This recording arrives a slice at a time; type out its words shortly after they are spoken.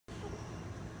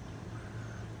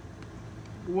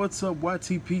What's up,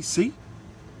 YTPC?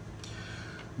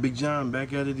 Big John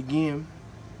back at it again.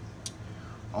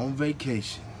 On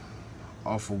vacation.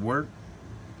 Off of work.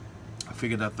 I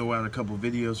figured I'd throw out a couple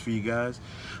videos for you guys.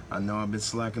 I know I've been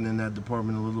slacking in that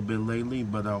department a little bit lately,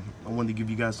 but I wanted to give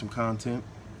you guys some content.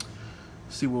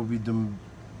 See what we do.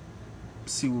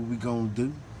 See what we gonna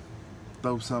do.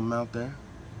 Throw something out there.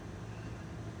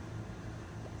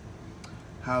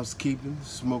 Housekeeping,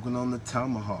 smoking on the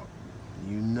tomahawk.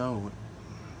 You know it.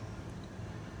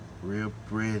 Real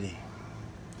pretty.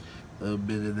 A little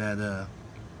bit of that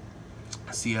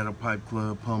Seattle Pipe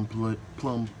Club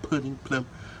plum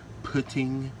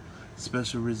pudding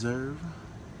special reserve.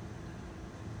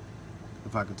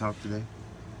 If I can talk today.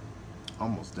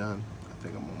 Almost done. I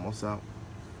think I'm almost out.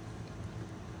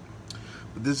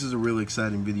 But this is a really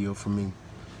exciting video for me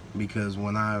because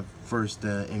when I first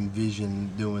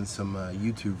envisioned doing some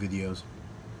YouTube videos,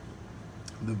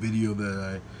 the video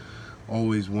that I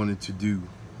always wanted to do,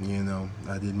 you know,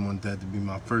 I didn't want that to be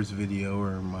my first video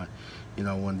or my, you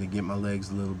know, I wanted to get my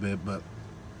legs a little bit, but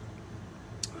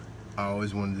I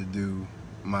always wanted to do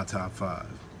my top 5.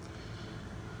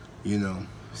 You know,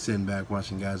 sitting back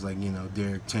watching guys like, you know,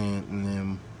 Derek Tant and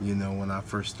them, you know, when I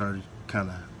first started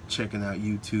kind of checking out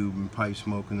YouTube and pipe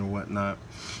smoking or whatnot,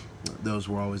 those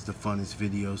were always the funnest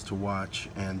videos to watch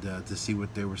and to see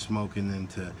what they were smoking and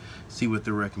to see what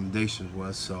their recommendations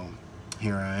was. So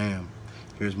here I am.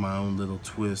 Here's my own little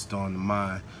twist on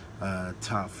my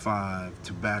top 5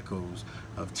 tobaccos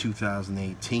of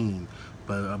 2018.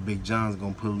 But Big John's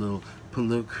gonna put a little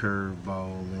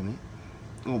curveball in it.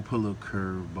 I'm gonna put a little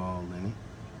curveball in it.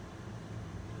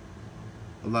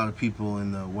 A lot of people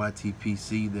in the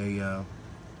YTPC,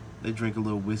 they drink a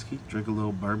little whiskey, drink a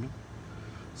little bourbon.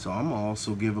 So I'm gonna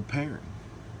also give a pairing.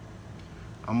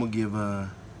 I'm gonna give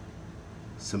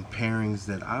some pairings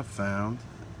that I've found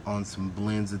on some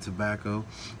blends of tobacco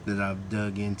that I've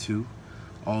dug into.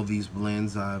 All these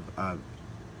blends I've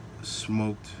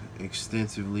smoked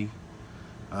extensively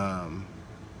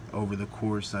over the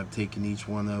course. I've taken each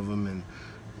one of them and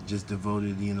just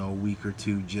devoted, you know, a week or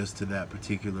two just to that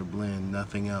particular blend,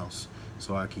 nothing else,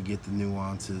 so I could get the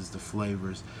nuances, the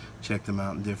flavors, check them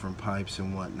out in different pipes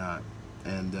and whatnot,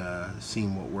 and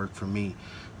seeing what worked for me.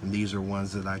 And these are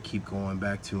ones that I keep going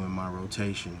back to in my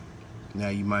rotation. Now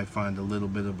you might find a little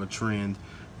bit of a trend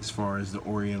as far as the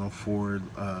Oriental Ford,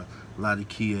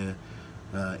 Latakia,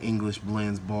 English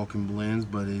blends, Balkan blends,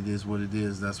 but it is what it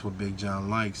is. That's what Big John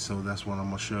likes, so that's what I'm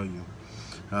gonna show you.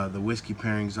 The whiskey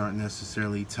pairings aren't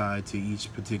necessarily tied to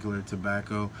each particular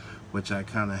tobacco, which I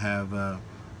kind of have,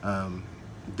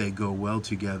 they go well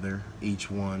together,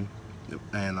 each one,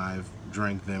 and I've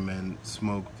drank them and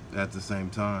smoked at the same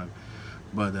time.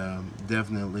 But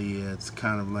definitely it's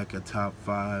kind of like a top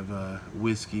 5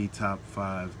 whiskey, top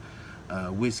 5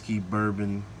 whiskey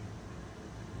bourbon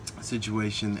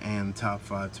situation and top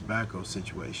 5 tobacco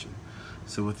situation.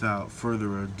 So without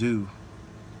further ado,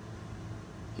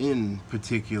 in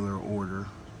particular order,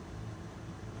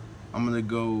 I'm gonna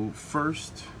go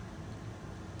first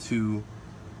to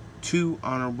 2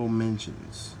 honorable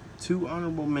mentions. 2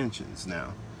 honorable mentions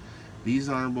now. These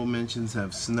honorable mentions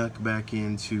have snuck back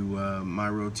into my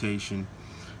rotation,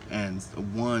 and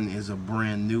one is a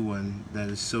brand new one that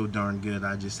is so darn good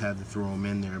I just had to throw them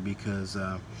in there because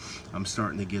I'm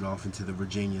starting to get off into the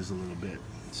Virginias a little bit.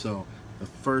 So the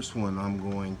first one I'm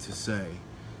going to say,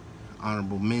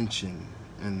 honorable mention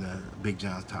in the Big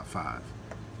John's top 5,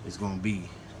 is going to be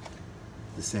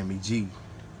the Sammy G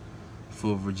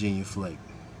Full Virginia Flake.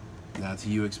 Now to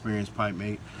you experienced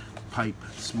pipe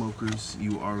smokers,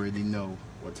 you already know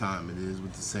what time it is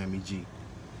with the Sammy G.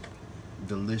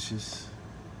 Delicious,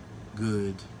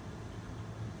 good,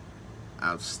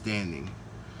 outstanding.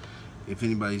 If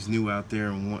anybody's new out there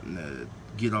and wanting to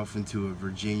get off into a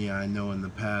Virginia, I know in the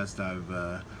past I've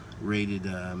rated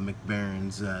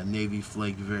McBaron's Navy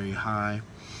Flake very high.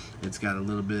 It's got a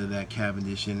little bit of that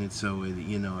Cavendish in it, so it,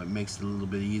 you know, it makes it a little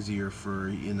bit easier for,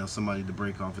 you know, somebody to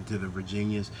break off into the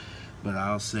Virginias. But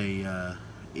I'll say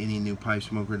any new pipe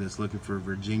smoker that's looking for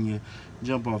Virginia,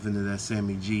 jump off into that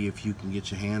Sammy G if you can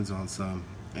get your hands on some,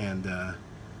 and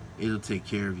it'll take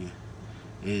care of you.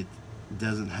 It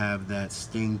doesn't have that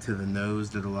sting to the nose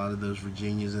that a lot of those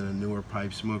Virginias in a newer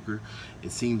pipe smoker.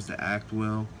 It seems to act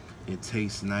well. It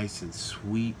tastes nice and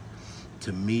sweet.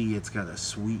 To me, it's got a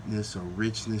sweetness, a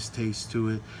richness taste to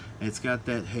it. It's got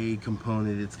that hay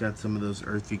component. It's got some of those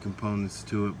earthy components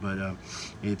to it, but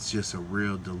it's just a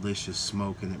real delicious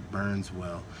smoke, and it burns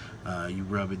well. You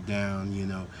rub it down, you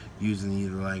know, using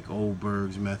either like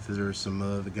Oldberg's method or some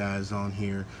other guys on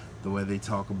here the way they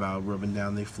talk about rubbing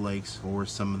down their flakes, or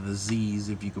some of the Z's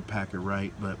if you could pack it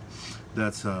right. But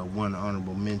that's one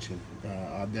honorable mention.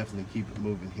 I'll definitely keep it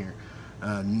moving here.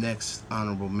 Next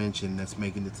honorable mention that's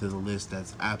making it to the list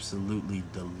that's absolutely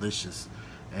delicious,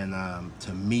 and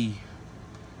to me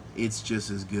it's just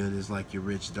as good as like your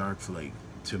rich dark flake,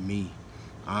 to me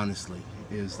honestly,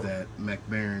 is that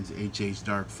McBaron's HH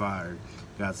Dark Fired.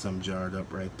 Got some jarred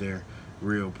up right there,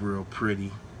 real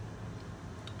pretty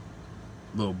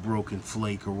little broken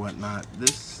flake or whatnot.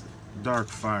 This Dark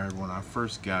Fired, when I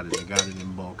first got it, I got it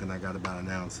in bulk and I got about an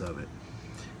ounce of it,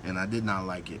 and I did not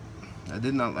like it. I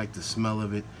did not like the smell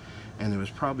of it, and it was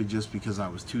probably just because I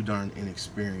was too darn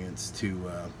inexperienced to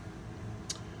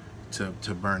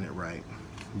burn it right.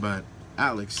 But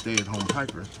Alex, stay-at-home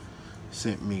piper,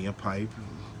 sent me a pipe.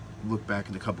 Look back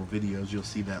in a couple videos, you'll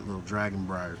see that little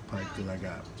Dragonbriar's pipe that I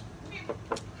got.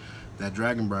 That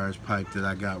Dragonbriar's pipe that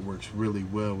I got works really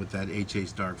well with that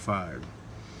HH Dark Fired,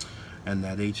 and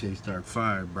that HH Dark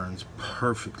Fired burns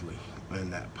perfectly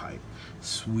in that pipe.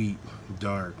 Sweet,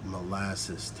 dark,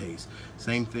 molasses taste.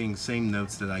 Same thing, same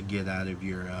notes that I get out of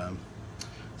your,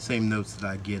 same notes that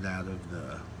I get out of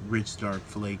the rich dark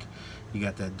flake. You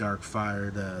got that Dark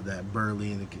Fired, that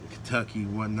burley and the Kentucky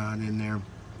whatnot in there.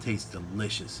 Tastes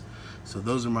delicious. So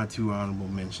those are my two honorable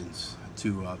mentions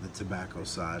to the tobacco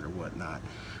side or whatnot.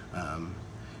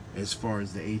 As far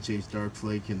as the HH Dark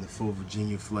Flake and the Full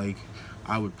Virginia Flake,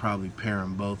 I would probably pair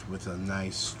them both with a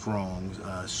nice strong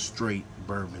straight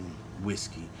bourbon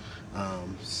whiskey,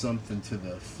 something to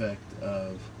the effect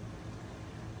of,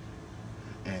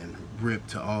 and rip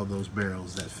to all those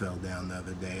barrels that fell down the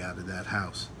other day out of that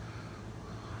house.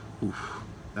 Oof,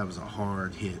 that was a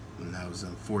hard hit, and that was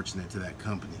unfortunate to that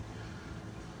company.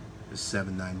 It's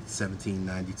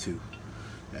 1792.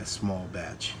 That small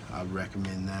batch. I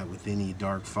recommend that with any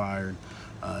Dark Fired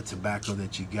tobacco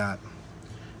that you got.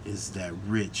 Is that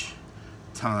rich,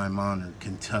 time-honored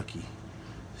Kentucky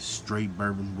straight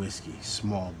bourbon whiskey,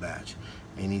 small batch.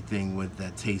 Anything with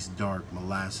that tastes dark,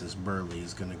 molasses, burley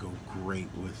is going to go great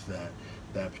with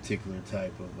that particular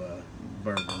type of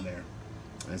bourbon there.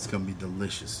 And it's going to be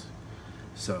delicious.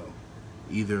 So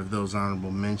either of those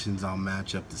honorable mentions I'll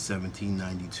match up to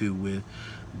 1792 with.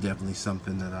 Definitely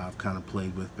something that I've kind of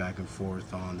played with back and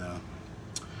forth on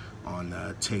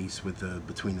taste with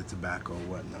between the tobacco and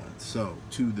whatnot. So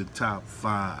to the top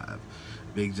 5,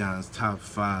 Big John's top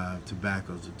 5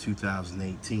 tobaccos of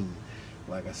 2018.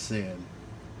 Like I said,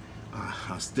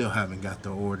 I still haven't got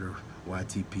the order,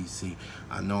 YTPC.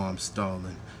 I know I'm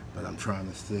stalling, but I'm trying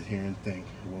to sit here and think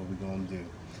what we're gonna do.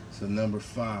 So number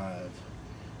 5,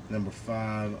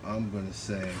 I'm gonna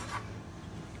say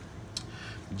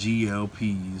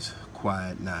GLP's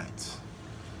Quiet Nights.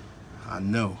 I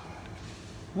know.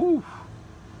 Woo!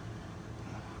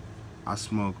 I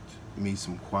smoked me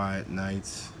some Quiet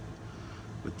Nights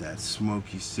with that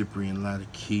smoky Cyprian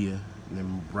Latakia and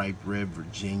them ripe red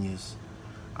Virginias.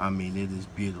 I mean, it is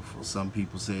beautiful. Some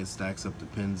people say it stacks up to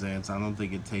Penzance. I don't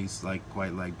think it tastes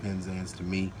quite like Penzance to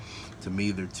me. To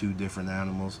me, they're two different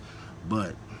animals.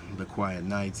 But the Quiet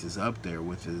Nights is up there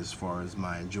with it as far as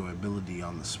my enjoyability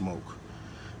on the smoke.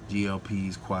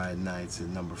 GLP's Quiet Nights at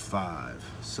number 5.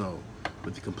 So,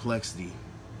 with the complexity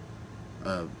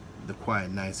of the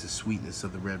Quiet Nights, the sweetness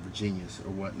of the red Virginias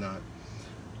or whatnot,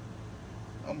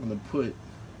 I'm gonna put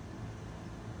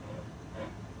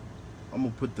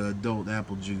the adult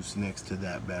apple juice next to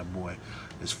that bad boy.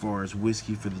 As far as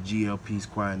whiskey for the GLP's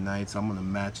Quiet Nights, I'm gonna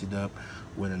match it up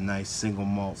with a nice single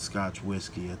malt Scotch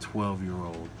whiskey, a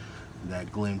 12-year-old,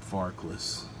 that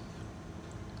Glenfarclas.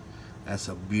 That's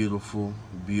a beautiful,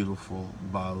 beautiful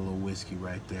bottle of whiskey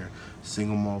right there.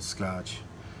 Single malt Scotch.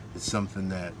 It's something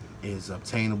that is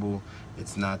obtainable.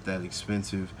 It's not that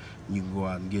expensive. You can go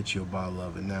out and get you a bottle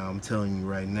of it. Now, I'm telling you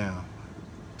right now,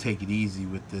 take it easy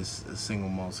with this single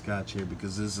malt Scotch here,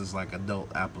 because this is like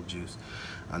adult apple juice.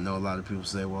 I know a lot of people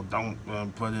say, well, don't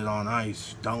put it on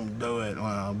ice. Don't do it.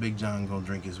 Well, Big John gonna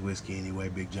drink his whiskey anyway.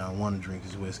 Big John wanna drink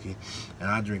his whiskey, and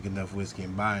I drink enough whiskey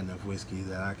and buy enough whiskey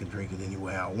that I can drink it any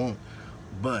way I want.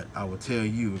 But I will tell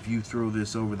you, if you throw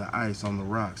this over the ice on the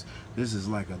rocks, this is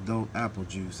like adult apple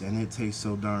juice, and it tastes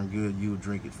so darn good you'll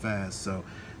drink it fast. So,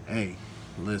 hey,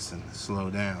 listen, slow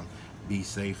down, be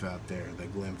safe out there.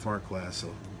 That Glenfarclas.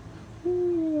 So,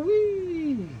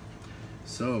 woo-wee.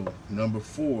 So number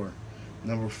 4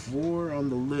 on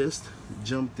the list,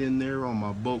 jumped in there on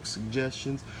my bulk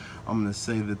suggestions. I'm gonna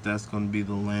say that's gonna be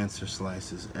the Lancer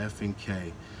Slices,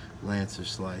 F&K Lancer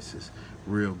Slices.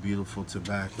 Real beautiful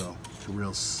tobacco,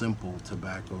 real simple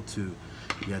tobacco too.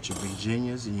 You got your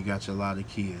Virginias and you got your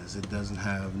Latakias. It doesn't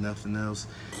have nothing else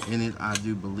in it, I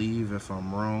do believe. If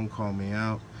I'm wrong, call me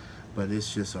out. but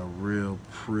it's just a real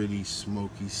pretty,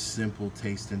 smoky, simple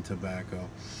tasting tobacco.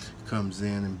 Comes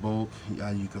in bulk.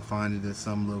 You can find it at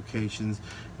some locations.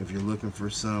 If you're looking for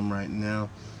some right now,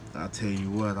 I'll tell you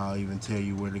what, I'll even tell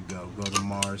you where to go. Go to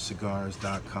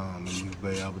marscigars.com and you'll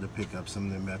be able to pick up some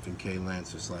of them F&K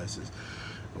Lancer slices.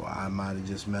 Well, I might have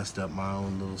just messed up my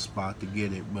own little spot to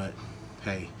get it, but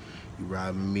hey, you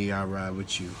ride with me, I ride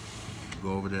with you.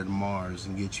 Go over there to Mars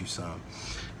and get you some.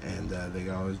 And they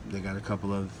got a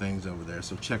couple other things over there,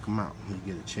 so check them out when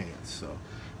you get a chance. So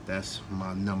that's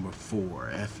my number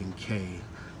 4, F&K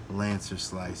Lancer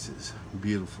slices.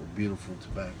 Beautiful, beautiful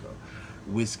tobacco.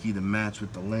 Whiskey to match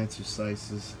with the Lancer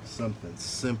slices. Something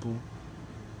simple,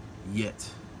 yet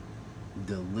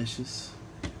delicious.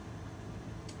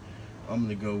 I'm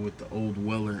gonna go with the Old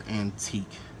Weller Antique,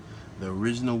 the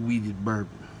original wheated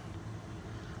bourbon.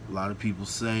 A lot of people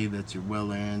say that your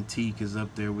Weller Antique is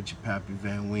up there with your Pappy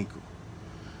Van Winkle.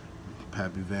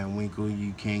 Pappy Van Winkle,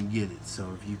 you can't get it.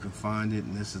 So if you can find it,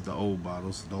 and this is the old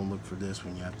bottle, so don't look for this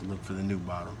one, you have to look for the new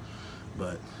bottle.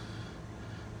 But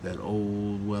that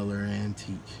Old Weller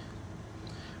Antique,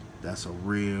 that's a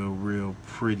real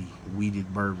pretty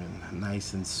wheated bourbon.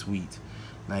 Nice and sweet,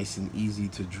 nice and easy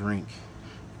to drink.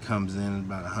 Comes in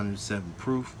about 107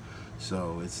 proof.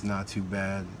 So it's not too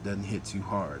bad, doesn't hit too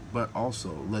hard, but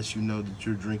also lets you know that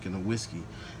you're drinking a whiskey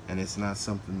and it's not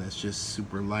something that's just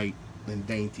super light and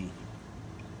dainty.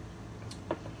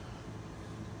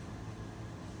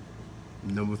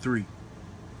 Number 3,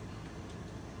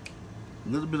 a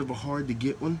little bit of a hard to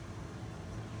get one.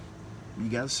 You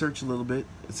gotta search a little bit.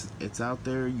 It's out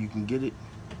there, you can get it.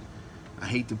 I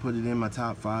hate to put it in my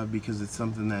top 5 because it's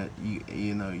something that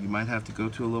you know, you might have to go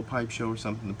to a little pipe show or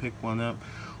something to pick one up,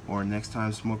 or next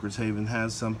time Smokers Haven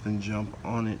has something, jump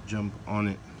on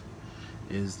it,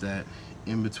 is that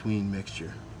in-between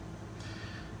mixture.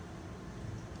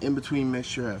 In-between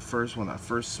mixture, at first, when I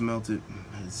first smelt it,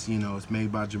 it's, you know, it's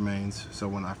made by Germain's. So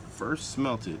when I first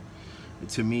smelt it,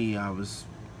 to me, I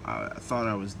thought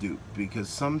I was duped, because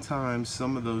sometimes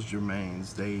some of those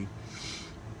Germain's,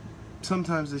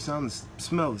 sometimes they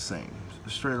smell the same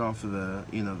straight off of the,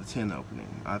 you know, the tin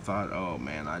opening. I thought, oh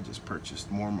man, I just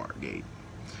purchased more Margate,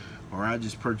 or I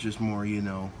just purchased more, you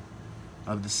know,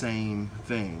 of the same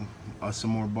thing, some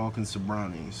more Balkan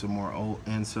Sobrani, some more Old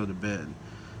and Soda Bed.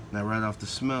 Now right off the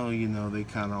smell, you know, they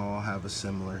kind of all have a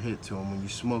similar hit to them. When you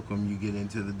smoke them, you get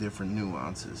into the different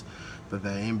nuances, but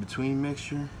that in-between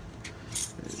mixture,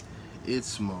 it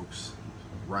smokes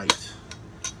right.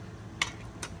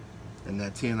 And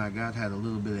that tin I got had a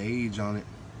little bit of age on it.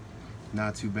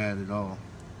 Not too bad at all.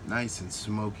 Nice and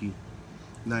smoky,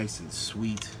 nice and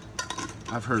sweet.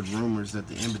 I've heard rumors that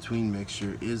the in-between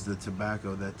mixture is the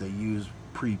tobacco that they use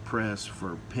pre-pressed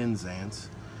for Penzance.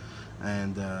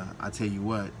 And I tell you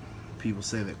what, people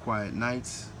say that Quiet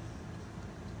Nights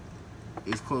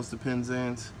is close to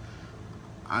Penzance.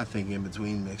 I think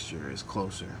in-between mixture is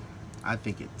closer. I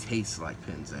think it tastes like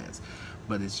Penzance,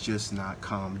 but it's just not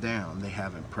calmed down. They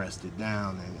haven't pressed it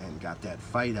down and got that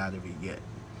fight out of it yet.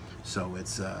 So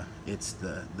it's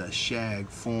the shag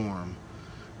form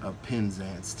of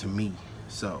Penzance to me.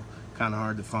 So kind of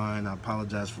hard to find. I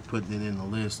apologize for putting it in the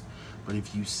list, but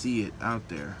if you see it out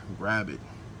there, grab it.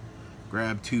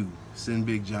 Grab 2. Send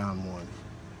Big John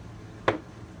 1.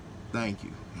 Thank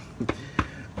you.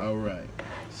 All right.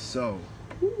 So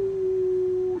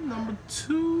number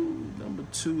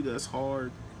 2. That's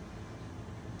hard.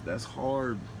 That's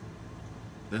hard.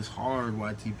 That's hard,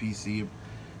 YTPC.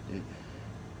 It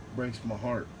breaks my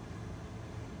heart.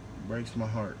 Breaks my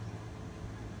heart.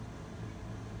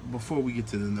 Before we get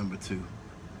to the number 2,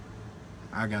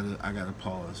 I gotta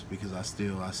pause, because I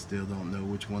still don't know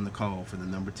which one to call for the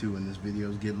number 2, and this video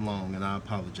is getting long, and I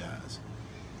apologize.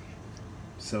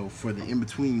 So for the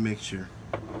in-between mixture,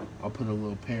 I'll put a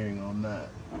little pairing on that.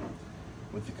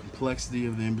 With the complexity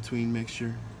of the in-between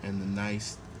mixture and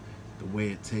the way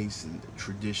it tastes and the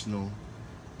traditional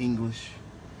English,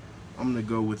 I'm gonna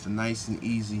go with the nice and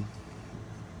easy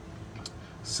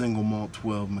single malt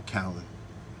 12 Macallan.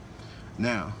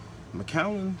 Now,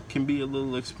 Macallan can be a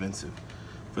little expensive.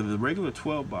 For the regular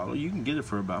 12 bottle, you can get it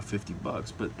for about 50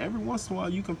 bucks, but every once in a while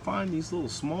you can find these little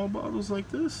small bottles like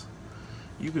this.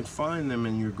 You can find them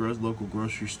in your local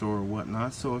grocery store or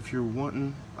whatnot. So if you're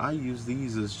wanting, I use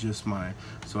these as just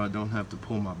so I don't have to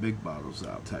pull my big bottles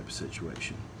out type of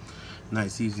situation.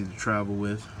 Nice, easy to travel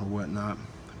with or whatnot.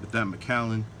 But that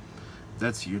Macallan,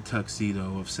 that's your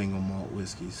tuxedo of single malt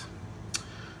whiskeys.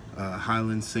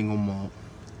 Highland single malt,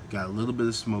 got a little bit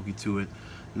of smoky to it,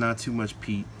 not too much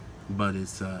peat, but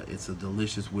it's a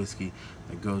delicious whiskey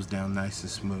that goes down nice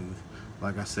and smooth.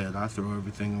 Like I said, I throw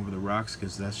everything over the rocks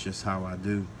because that's just how I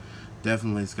do.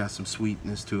 Definitely it's got some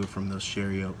sweetness to it from those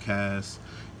sherry oak casks,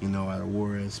 you know, out of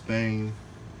Juarez, Spain.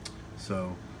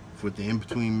 So with the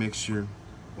in-between mixture,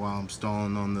 while I'm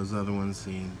stalling on those other ones,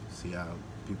 see how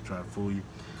people try to fool you.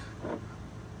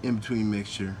 In-between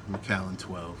mixture, Macallan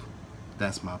 12.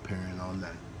 That's my pairing on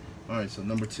that. Alright, so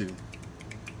number two.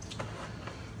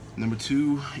 Number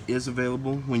two is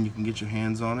available when you can get your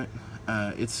hands on it.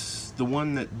 It's the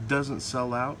one that doesn't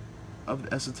sell out of the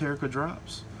Esoterica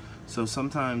drops. So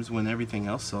sometimes when everything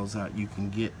else sells out, you can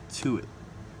get to it.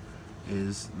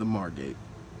 Is the Margate.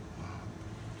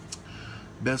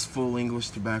 Best full English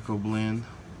tobacco blend.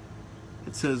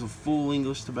 It says a full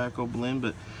English tobacco blend,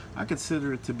 but I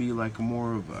consider it to be like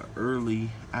more of an early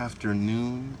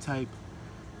afternoon type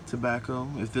tobacco.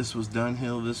 If this was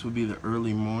Dunhill, this would be the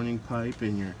early morning pipe,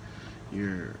 and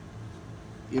your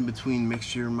in-between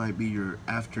mixture might be your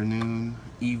afternoon,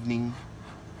 evening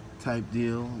type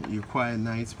deal. Your quiet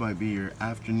nights might be your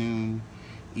afternoon,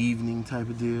 evening type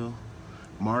of deal.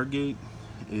 Margate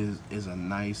is a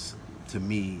nice, to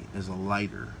me, is a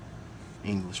lighter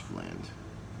English blend,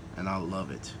 and I love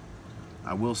it.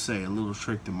 I will say a little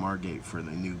trick to Margate for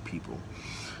the new people.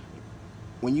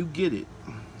 When you get it,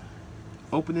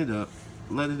 open it up,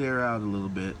 let it air out a little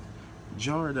bit,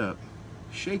 jar it up,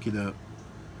 shake it up,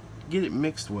 get it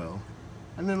mixed well,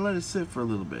 and then let it sit for a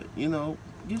little bit. You know,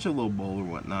 get your little bowl or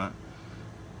whatnot.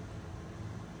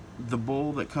 The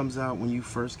bowl that comes out when you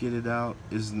first get it out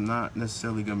is not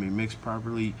necessarily going to be mixed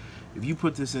properly. If you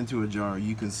put this into a jar,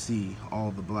 you can see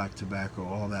all the black tobacco,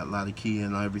 all that latakia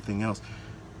and everything else.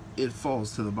 It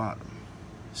falls to the bottom.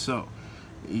 So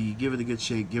you give it a good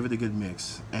shake, give it a good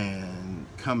mix, and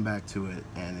come back to it,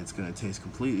 and it's going to taste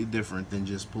completely different than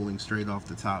just pulling straight off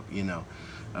the top, you know,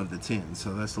 of the tin.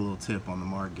 So that's a little tip on the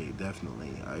Margate, definitely.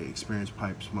 Experienced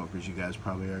pipe smokers, you guys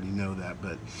probably already know that,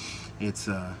 but it's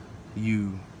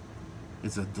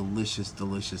it's a delicious,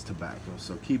 delicious tobacco.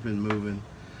 So keep it moving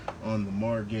on the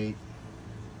Margate.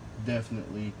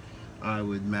 Definitely, I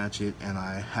would match it, and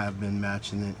I have been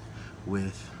matching it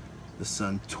with the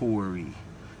Suntory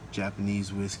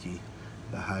Japanese whiskey,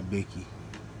 the Hibiki.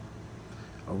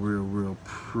 A real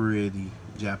pretty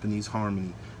Japanese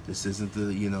Harmony. This isn't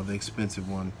the, you know, the expensive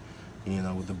one, you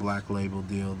know, with the black label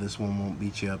deal. This one won't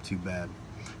beat you up too bad,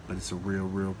 but it's a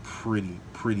real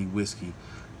pretty whiskey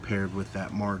paired with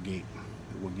that Margate.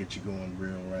 It will get you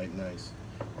going right nice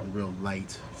on real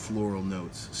light floral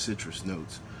notes, citrus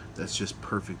notes. That's just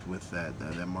perfect with that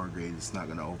Margate. It's not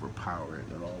going to overpower it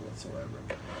at all whatsoever.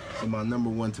 So my number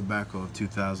one tobacco of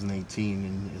 2018,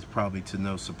 and it's probably to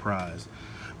no surprise,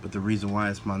 but the reason why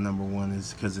it's my number one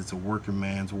is because it's a working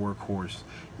man's workhorse,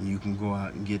 and you can go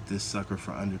out and get this sucker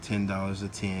for under $10 a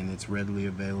tin. It's readily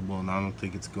available, and I don't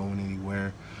think it's going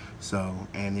anywhere. So,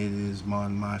 and it is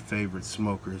my favorite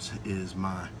smokers is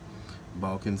my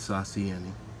Balkan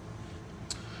Sassieni.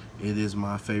 It is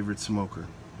my favorite smoker.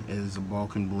 It is a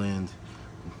Balkan blend,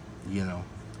 you know,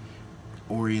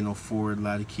 Oriental Ford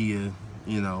Latakia,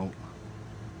 you know,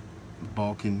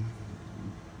 Balkan,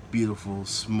 beautiful,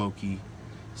 smoky,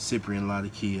 Cyprian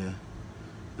Latakia.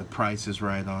 The price is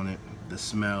right on it. The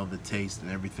smell, the taste, and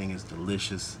everything is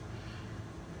delicious.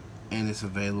 And it's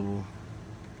available.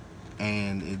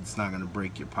 And it's not going to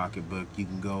break your pocketbook. You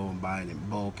can go and buy it in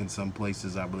bulk in some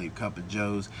places. I believe Cup of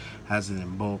Joe's has it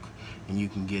in bulk, and you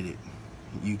can get it.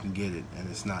 You can get it, and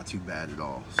it's not too bad at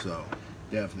all. So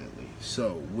definitely.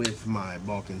 So with my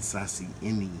Balkan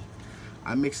Sassieni,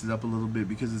 I mix it up a little bit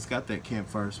because it's got that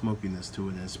campfire smokiness to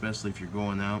it, and especially if you're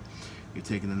going out, you're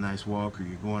taking a nice walk, or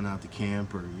you're going out to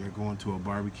camp, or you're going to a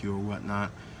barbecue or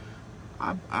whatnot.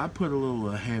 I put a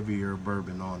little heavier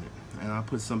bourbon on it, and I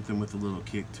put something with a little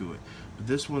kick to it. But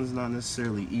this one's not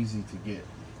necessarily easy to get.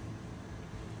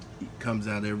 It comes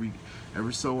out every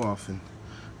so often,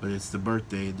 but it's the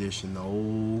birthday edition, the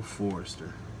Old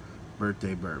Forester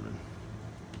birthday bourbon.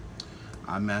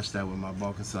 I match that with my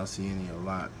Balkan Sassieni a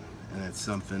lot, and it's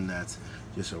something that's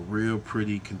just a real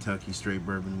pretty Kentucky straight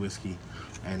bourbon whiskey,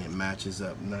 and it matches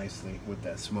up nicely with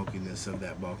that smokiness of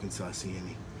that Balkan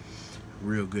Sassieni.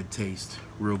 Real good taste,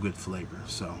 real good flavor.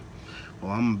 So,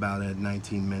 well, I'm about at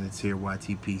 19 minutes here,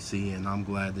 YTPC, and I'm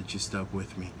glad that you stuck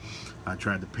with me. I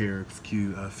tried to pair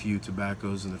a few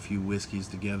tobaccos and a few whiskeys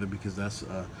together because that's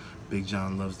Big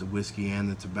John loves the whiskey and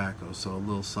the tobacco. So a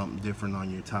little something different on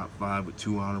your top 5 with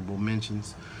 2 honorable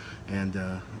mentions, and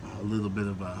a little bit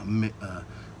of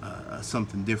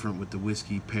something different with the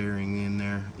whiskey pairing in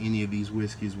there. Any of these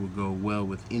whiskeys will go well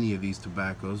with any of these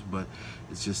tobaccos, but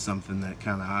it's just something that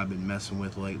kind of I've been messing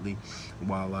with lately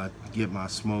while I get my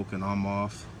smoke and I'm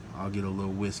off. I'll get a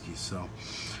little whiskey. So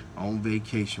on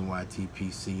vacation,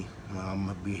 YTPC. I'm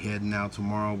gonna be heading out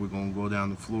tomorrow. We're gonna go down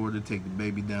to Florida, take the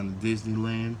baby down to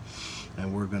Disneyland,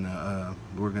 and we're gonna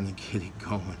get it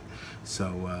going.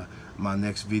 So my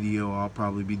next video, I'll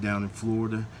probably be down in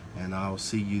Florida, and I'll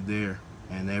see you there.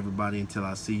 And everybody, until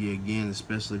I see you again,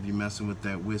 especially if you're messing with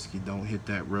that whiskey, don't hit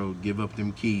that road. Give up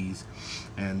them keys,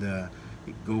 and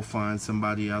go find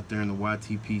somebody out there in the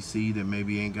YTPC that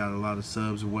maybe ain't got a lot of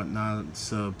subs or whatnot.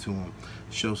 Sub to them.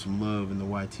 Show some love in the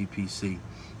YTPC.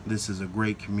 This is a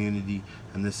great community,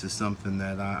 and this is something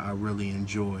that I really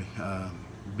enjoy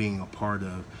being a part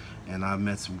of. And I've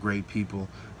met some great people.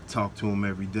 Talk to them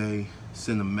every day.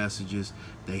 Send them messages.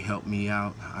 They help me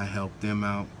out. I help them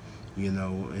out. You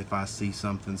know, if I see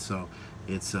something. So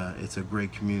it's a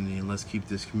great community, and let's keep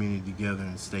this community together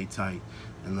and stay tight,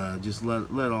 and just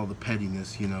let all the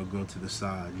pettiness, you know, go to the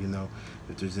side. You know,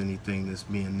 if there's anything that's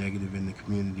being negative in the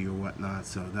community or whatnot.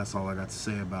 So that's all I got to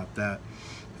say about that.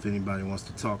 If anybody wants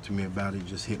to talk to me about it,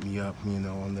 just hit me up, you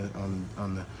know, on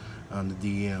the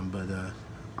DM. But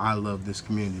I love this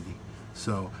community,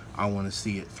 so I want to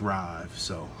see it thrive.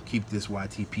 So keep this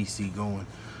YTPC going,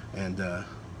 and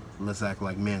let's act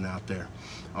like men out there.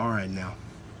 All right now.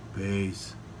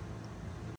 Peace.